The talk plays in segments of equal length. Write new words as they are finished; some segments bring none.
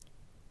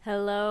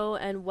Hello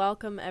and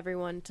welcome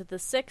everyone to the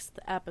 6th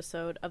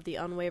episode of the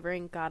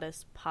Unwavering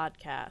Goddess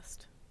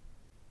podcast.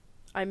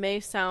 I may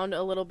sound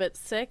a little bit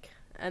sick,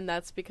 and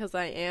that's because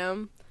I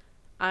am.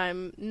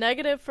 I'm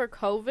negative for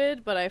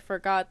COVID, but I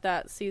forgot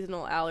that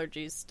seasonal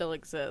allergies still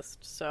exist,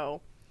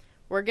 so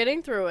we're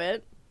getting through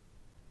it,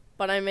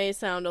 but I may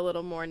sound a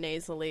little more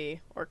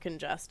nasally or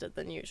congested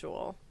than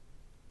usual.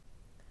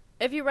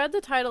 If you read the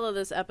title of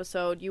this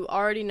episode, you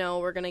already know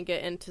we're going to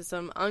get into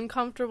some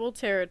uncomfortable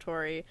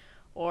territory,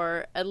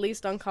 or at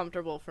least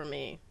uncomfortable for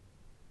me.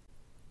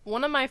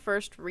 One of my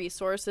first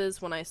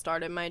resources when I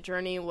started my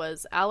journey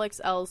was Alex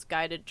L's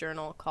guided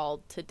journal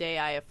called Today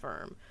I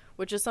Affirm,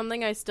 which is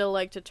something I still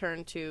like to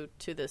turn to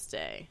this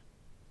day.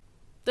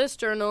 This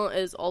journal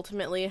is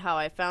ultimately how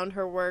I found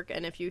her work,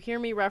 and if you hear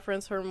me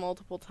reference her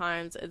multiple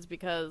times, it's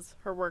because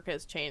her work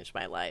has changed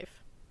my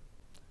life.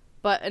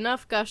 But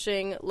enough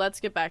gushing, let's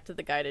get back to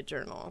the guided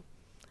journal.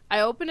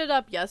 I opened it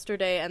up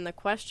yesterday and the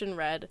question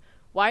read,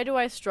 why do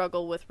I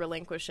struggle with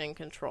relinquishing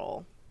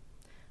control?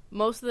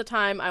 Most of the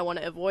time I want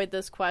to avoid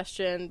this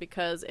question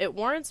because it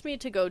warrants me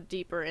to go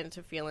deeper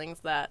into feelings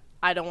that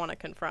I don't want to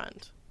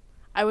confront.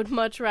 I would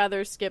much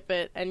rather skip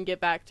it and get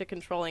back to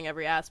controlling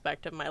every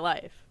aspect of my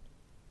life.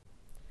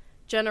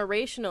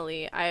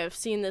 Generationally, I have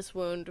seen this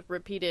wound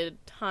repeated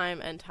time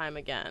and time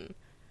again.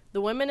 The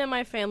women in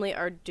my family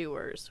are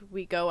doers.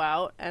 We go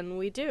out and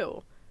we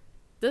do.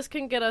 This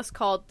can get us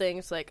called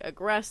things like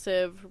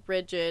aggressive,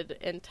 rigid,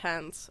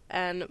 intense,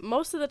 and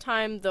most of the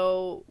time,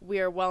 though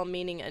we are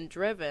well-meaning and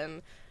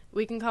driven,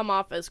 we can come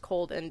off as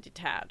cold and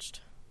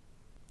detached.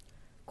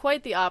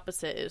 Quite the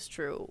opposite is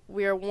true.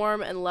 We are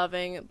warm and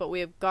loving, but we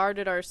have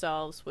guarded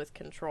ourselves with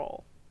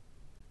control.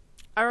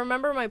 I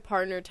remember my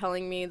partner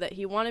telling me that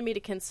he wanted me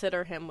to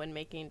consider him when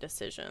making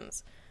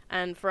decisions,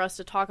 and for us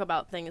to talk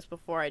about things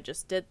before I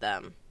just did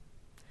them.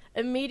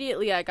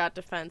 Immediately I got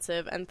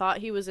defensive and thought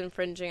he was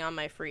infringing on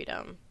my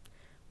freedom.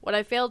 What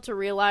I failed to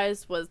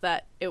realize was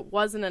that it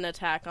wasn't an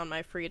attack on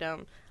my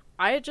freedom.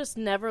 I had just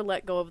never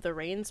let go of the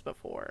reins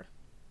before.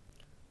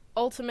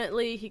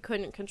 Ultimately, he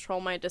couldn't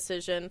control my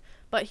decision,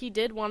 but he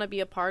did want to be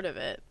a part of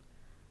it.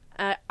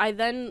 I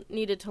then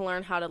needed to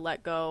learn how to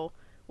let go,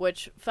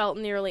 which felt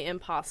nearly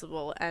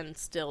impossible and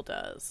still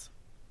does.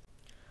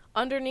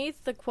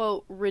 Underneath the,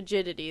 quote,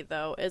 rigidity,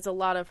 though, is a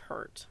lot of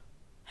hurt.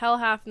 Hell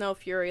hath no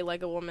fury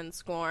like a woman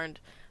scorned,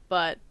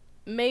 but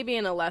maybe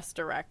in a less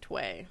direct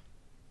way.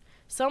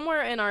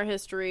 Somewhere in our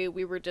history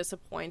we were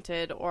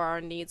disappointed or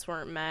our needs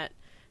weren't met.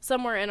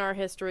 Somewhere in our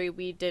history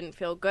we didn't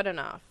feel good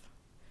enough.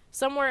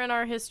 Somewhere in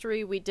our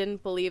history we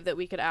didn't believe that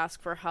we could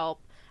ask for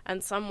help,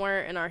 and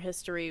somewhere in our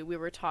history we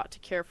were taught to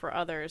care for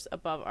others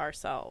above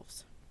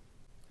ourselves.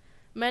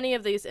 Many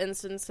of these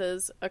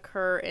instances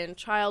occur in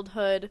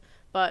childhood,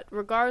 but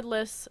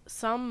regardless,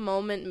 some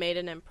moment made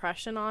an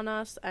impression on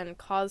us and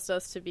caused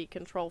us to be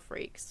control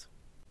freaks.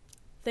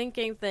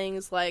 Thinking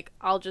things like,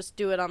 I'll just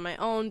do it on my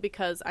own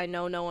because I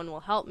know no one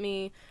will help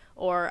me,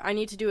 or I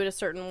need to do it a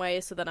certain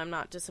way so that I'm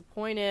not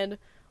disappointed,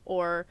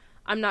 or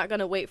I'm not going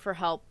to wait for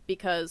help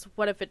because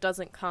what if it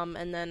doesn't come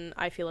and then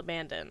I feel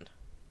abandoned?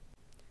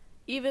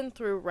 Even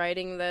through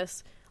writing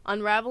this,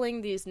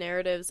 unraveling these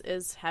narratives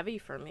is heavy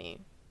for me.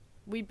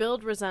 We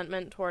build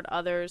resentment toward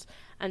others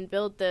and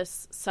build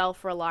this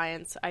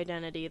self-reliance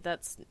identity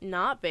that's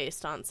not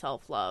based on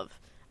self-love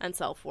and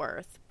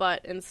self-worth,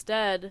 but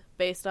instead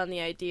based on the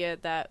idea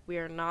that we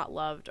are not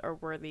loved or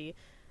worthy,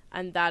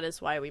 and that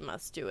is why we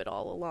must do it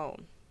all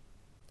alone.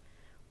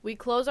 We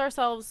close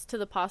ourselves to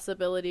the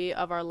possibility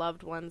of our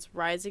loved ones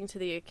rising to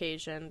the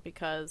occasion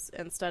because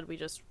instead we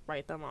just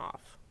write them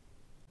off.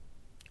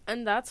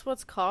 And that's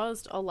what's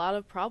caused a lot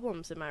of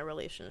problems in my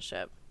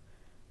relationship.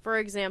 For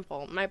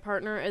example, my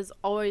partner is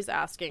always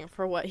asking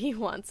for what he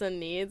wants and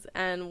needs,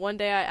 and one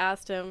day I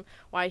asked him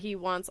why he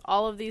wants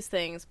all of these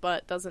things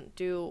but doesn't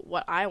do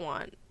what I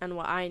want and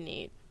what I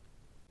need.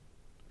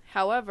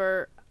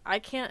 However, I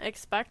can't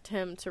expect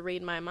him to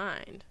read my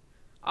mind.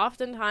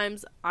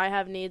 Oftentimes, I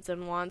have needs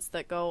and wants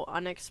that go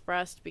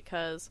unexpressed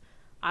because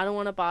I don't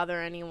want to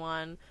bother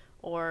anyone,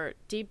 or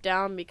deep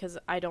down because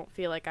I don't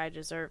feel like I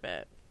deserve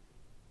it.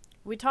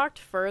 We talked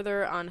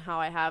further on how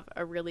I have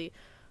a really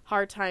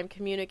hard time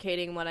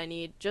communicating what I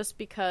need just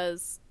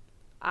because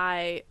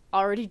I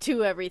already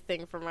do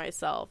everything for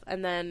myself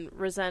and then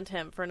resent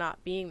him for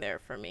not being there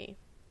for me.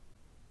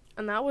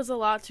 And that was a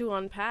lot to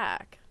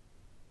unpack.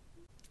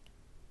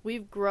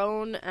 We've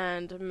grown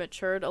and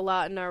matured a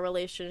lot in our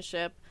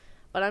relationship,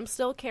 but I'm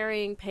still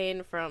carrying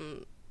pain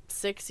from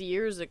 6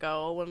 years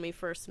ago when we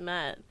first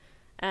met.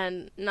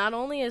 And not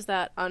only is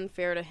that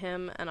unfair to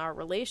him and our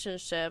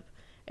relationship,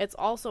 it's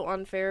also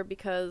unfair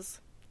because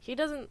he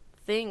doesn't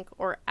think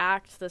or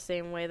act the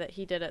same way that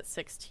he did at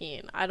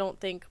 16. I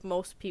don't think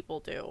most people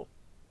do.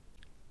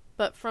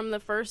 But from the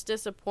first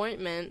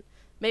disappointment,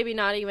 maybe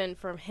not even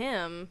from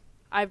him,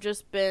 I've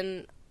just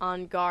been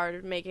on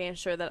guard, making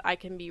sure that I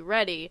can be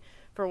ready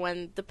for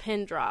when the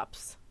pin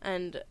drops.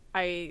 And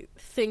I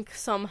think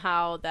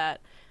somehow that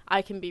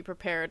I can be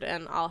prepared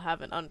and I'll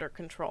have it under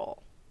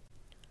control.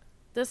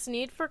 This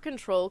need for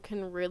control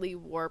can really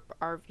warp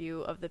our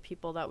view of the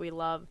people that we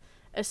love,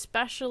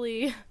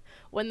 especially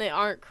when they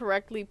aren't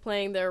correctly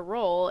playing their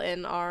role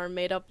in our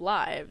made-up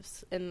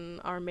lives, in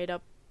our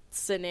made-up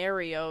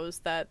scenarios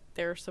that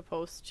they're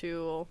supposed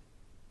to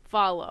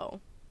follow.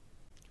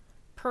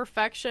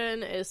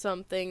 Perfection is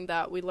something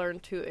that we learn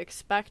to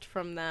expect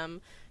from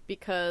them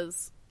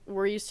because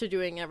we're used to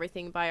doing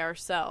everything by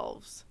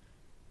ourselves.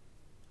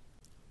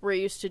 We're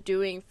used to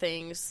doing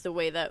things the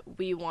way that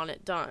we want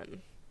it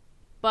done.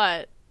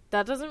 But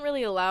that doesn't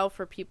really allow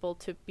for people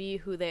to be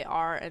who they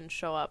are and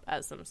show up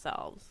as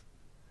themselves.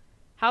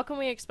 How can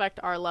we expect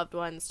our loved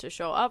ones to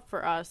show up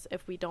for us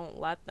if we don't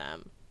let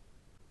them?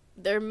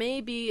 There may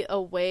be a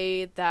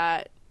way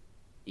that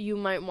you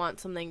might want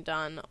something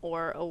done,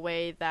 or a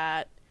way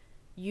that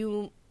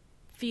you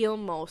feel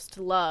most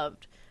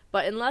loved,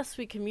 but unless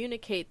we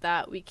communicate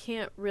that, we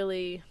can't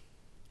really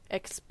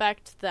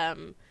expect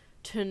them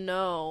to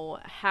know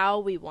how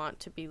we want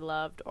to be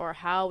loved or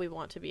how we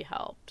want to be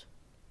helped.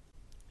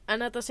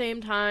 And at the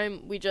same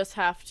time, we just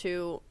have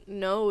to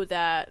know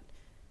that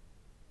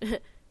the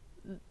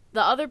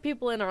other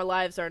people in our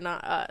lives are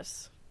not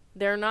us.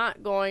 They're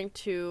not going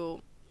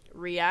to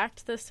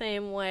react the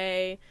same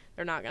way.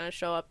 They're not going to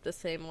show up the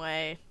same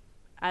way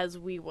as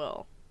we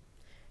will.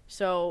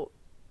 So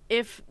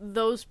if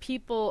those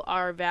people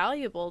are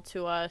valuable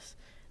to us,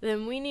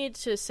 then we need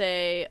to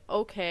say,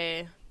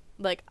 okay,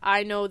 like,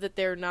 I know that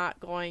they're not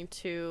going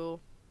to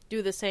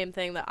do the same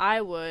thing that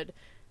I would,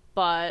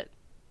 but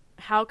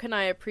how can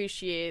I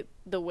appreciate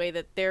the way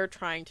that they're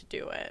trying to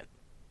do it?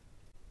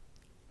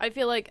 I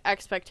feel like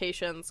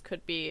expectations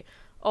could be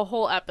a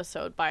whole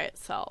episode by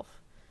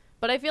itself,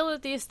 but I feel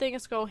that these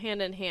things go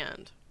hand in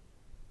hand.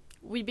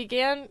 We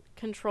began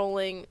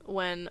controlling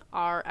when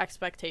our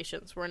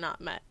expectations were not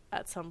met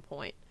at some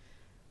point,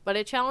 but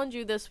I challenge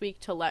you this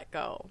week to let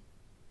go.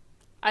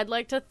 I'd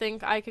like to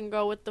think I can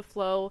go with the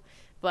flow,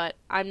 but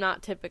I'm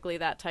not typically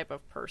that type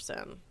of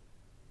person.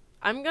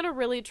 I'm going to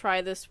really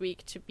try this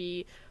week to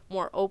be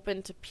more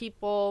open to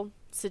people,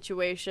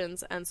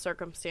 situations, and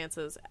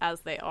circumstances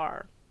as they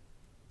are.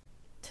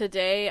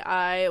 Today,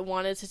 I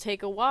wanted to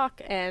take a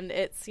walk, and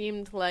it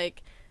seemed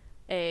like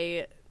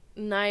a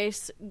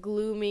nice,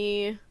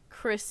 gloomy,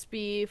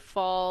 crispy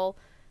fall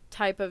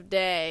type of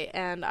day,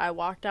 and I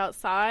walked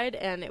outside,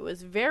 and it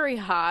was very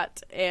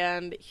hot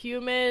and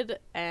humid,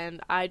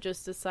 and I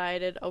just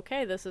decided,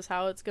 okay, this is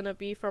how it's going to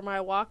be for my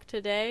walk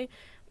today.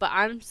 But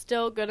I'm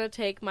still going to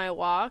take my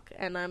walk,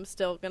 and I'm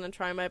still going to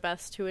try my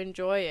best to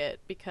enjoy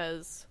it,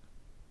 because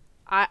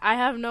I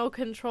have no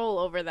control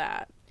over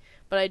that.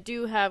 But I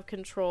do have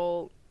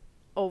control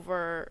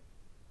over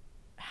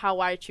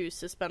how I choose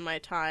to spend my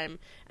time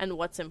and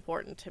what's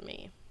important to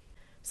me.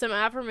 Some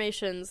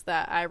affirmations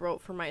that I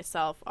wrote for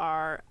myself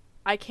are,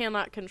 I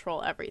cannot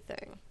control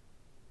everything.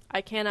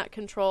 I cannot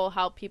control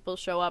how people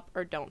show up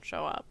or don't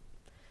show up.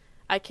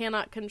 I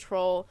cannot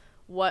control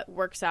what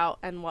works out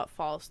and what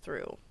falls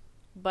through.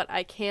 But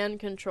I can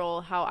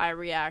control how I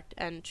react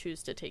and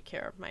choose to take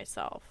care of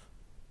myself.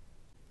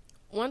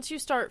 Once you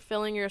start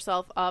filling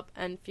yourself up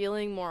and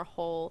feeling more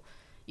whole,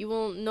 you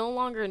will no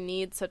longer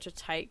need such a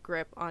tight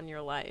grip on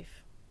your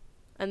life.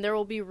 And there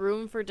will be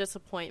room for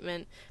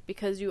disappointment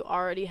because you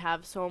already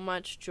have so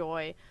much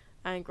joy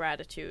and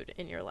gratitude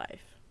in your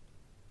life.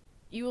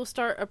 You will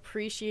start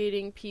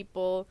appreciating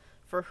people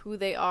for who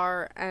they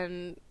are,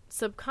 and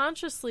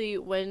subconsciously,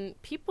 when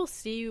people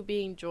see you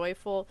being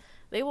joyful,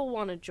 they will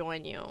want to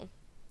join you.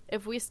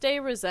 If we stay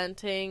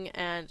resenting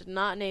and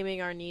not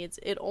naming our needs,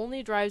 it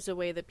only drives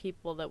away the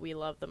people that we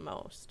love the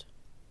most.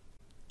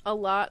 A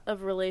lot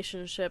of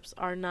relationships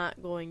are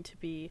not going to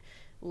be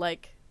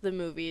like the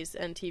movies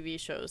and TV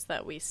shows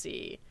that we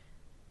see.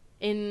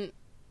 In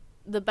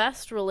the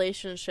best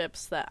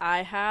relationships that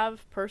I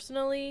have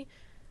personally,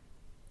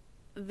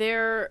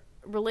 they're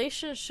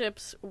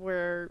relationships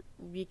where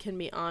we can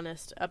be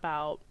honest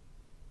about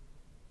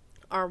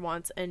our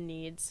wants and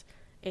needs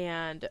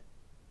and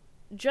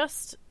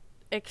just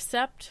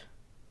accept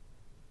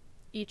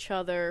each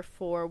other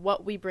for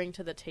what we bring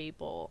to the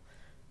table.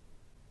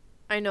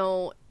 I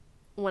know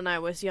when I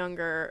was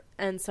younger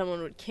and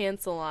someone would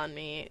cancel on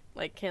me,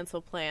 like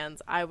cancel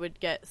plans, I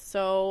would get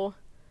so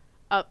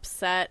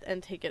upset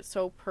and take it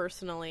so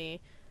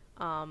personally.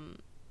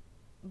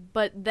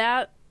 But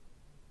that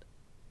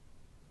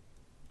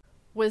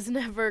was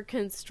never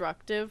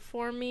constructive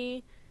for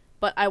me.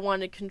 But I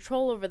wanted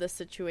control over the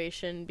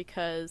situation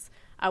because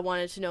I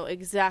wanted to know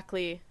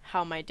exactly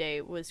how my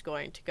day was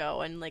going to go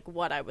and like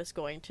what I was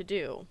going to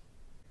do.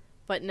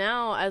 But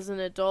now as an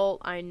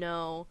adult, I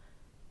know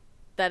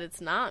that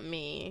it's not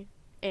me,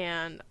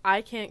 and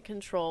I can't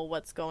control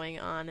what's going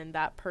on in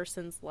that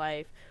person's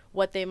life,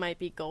 what they might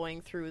be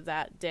going through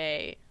that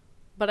day.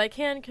 But I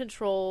can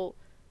control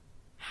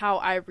how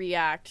I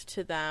react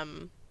to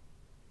them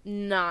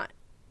not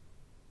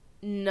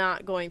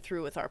going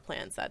through with our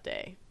plans that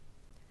day.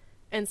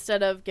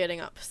 Instead of getting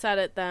upset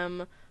at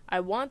them, I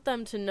want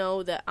them to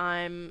know that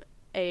I'm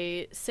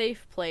a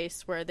safe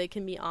place where they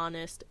can be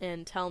honest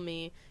and tell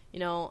me,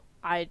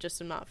 I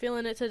just am not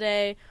feeling it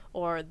today,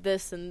 or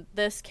this and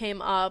this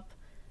came up,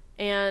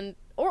 and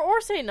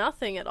or say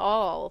nothing at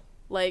all.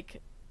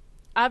 Like,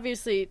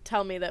 obviously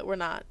tell me that we're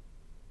not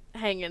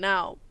hanging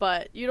out,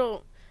 but you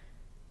don't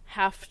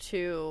have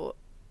to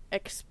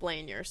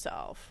explain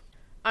yourself.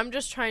 I'm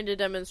just trying to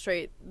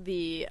demonstrate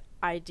the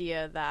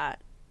idea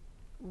that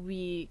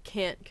we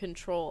can't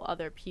control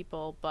other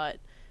people, but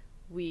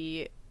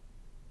we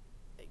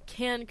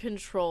can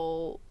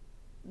control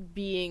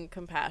being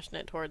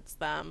compassionate towards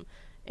them,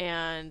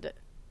 and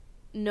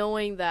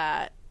knowing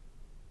that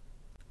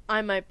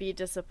I might be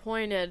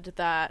disappointed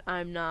that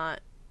I'm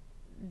not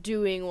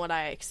doing what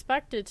I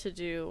expected to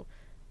do,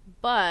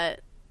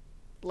 but,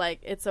 like,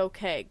 it's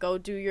okay. Go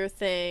do your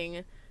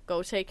thing.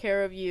 Go take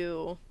care of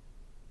you.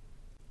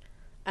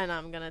 And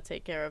I'm gonna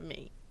take care of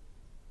me.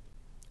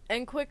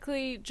 And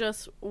quickly,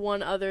 just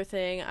one other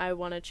thing I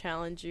want to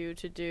challenge you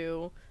to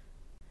do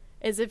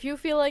is, if you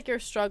feel like you're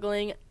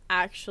struggling,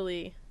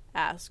 actually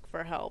ask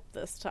for help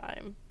this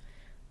time.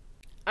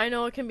 I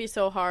know it can be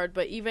so hard,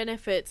 but even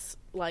if it's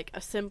like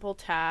a simple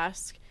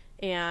task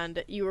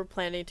and you were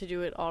planning to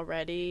do it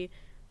already,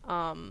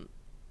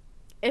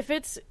 if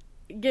it's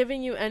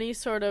giving you any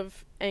sort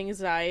of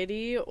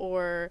anxiety,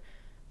 or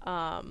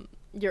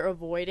you're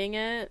avoiding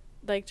it,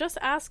 like, just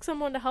ask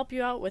someone to help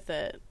you out with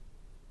it.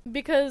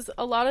 Because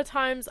a lot of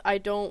times I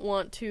don't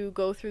want to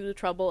go through the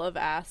trouble of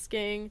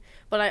asking,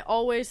 but I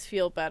always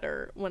feel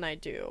better when I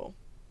do.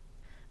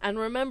 And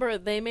remember,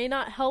 they may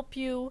not help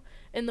you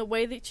in the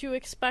way that you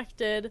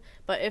expected,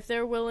 but if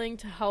they're willing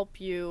to help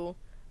you,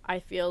 I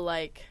feel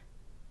like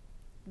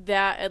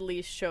that at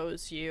least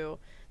shows you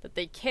that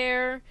they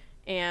care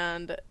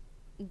and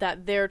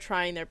that they're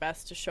trying their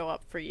best to show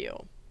up for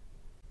you.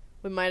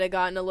 We might have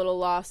gotten a little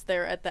lost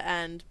there at the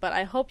end, but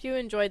I hope you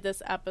enjoyed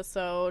this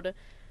episode.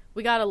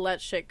 We gotta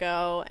let shit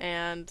go,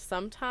 and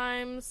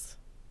sometimes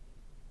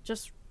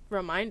just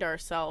remind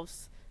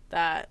ourselves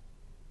that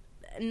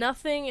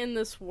nothing in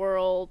this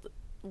world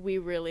we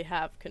really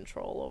have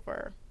control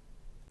over.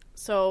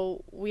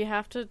 So we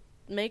have to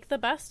make the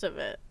best of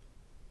it.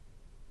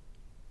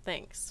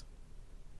 Thanks.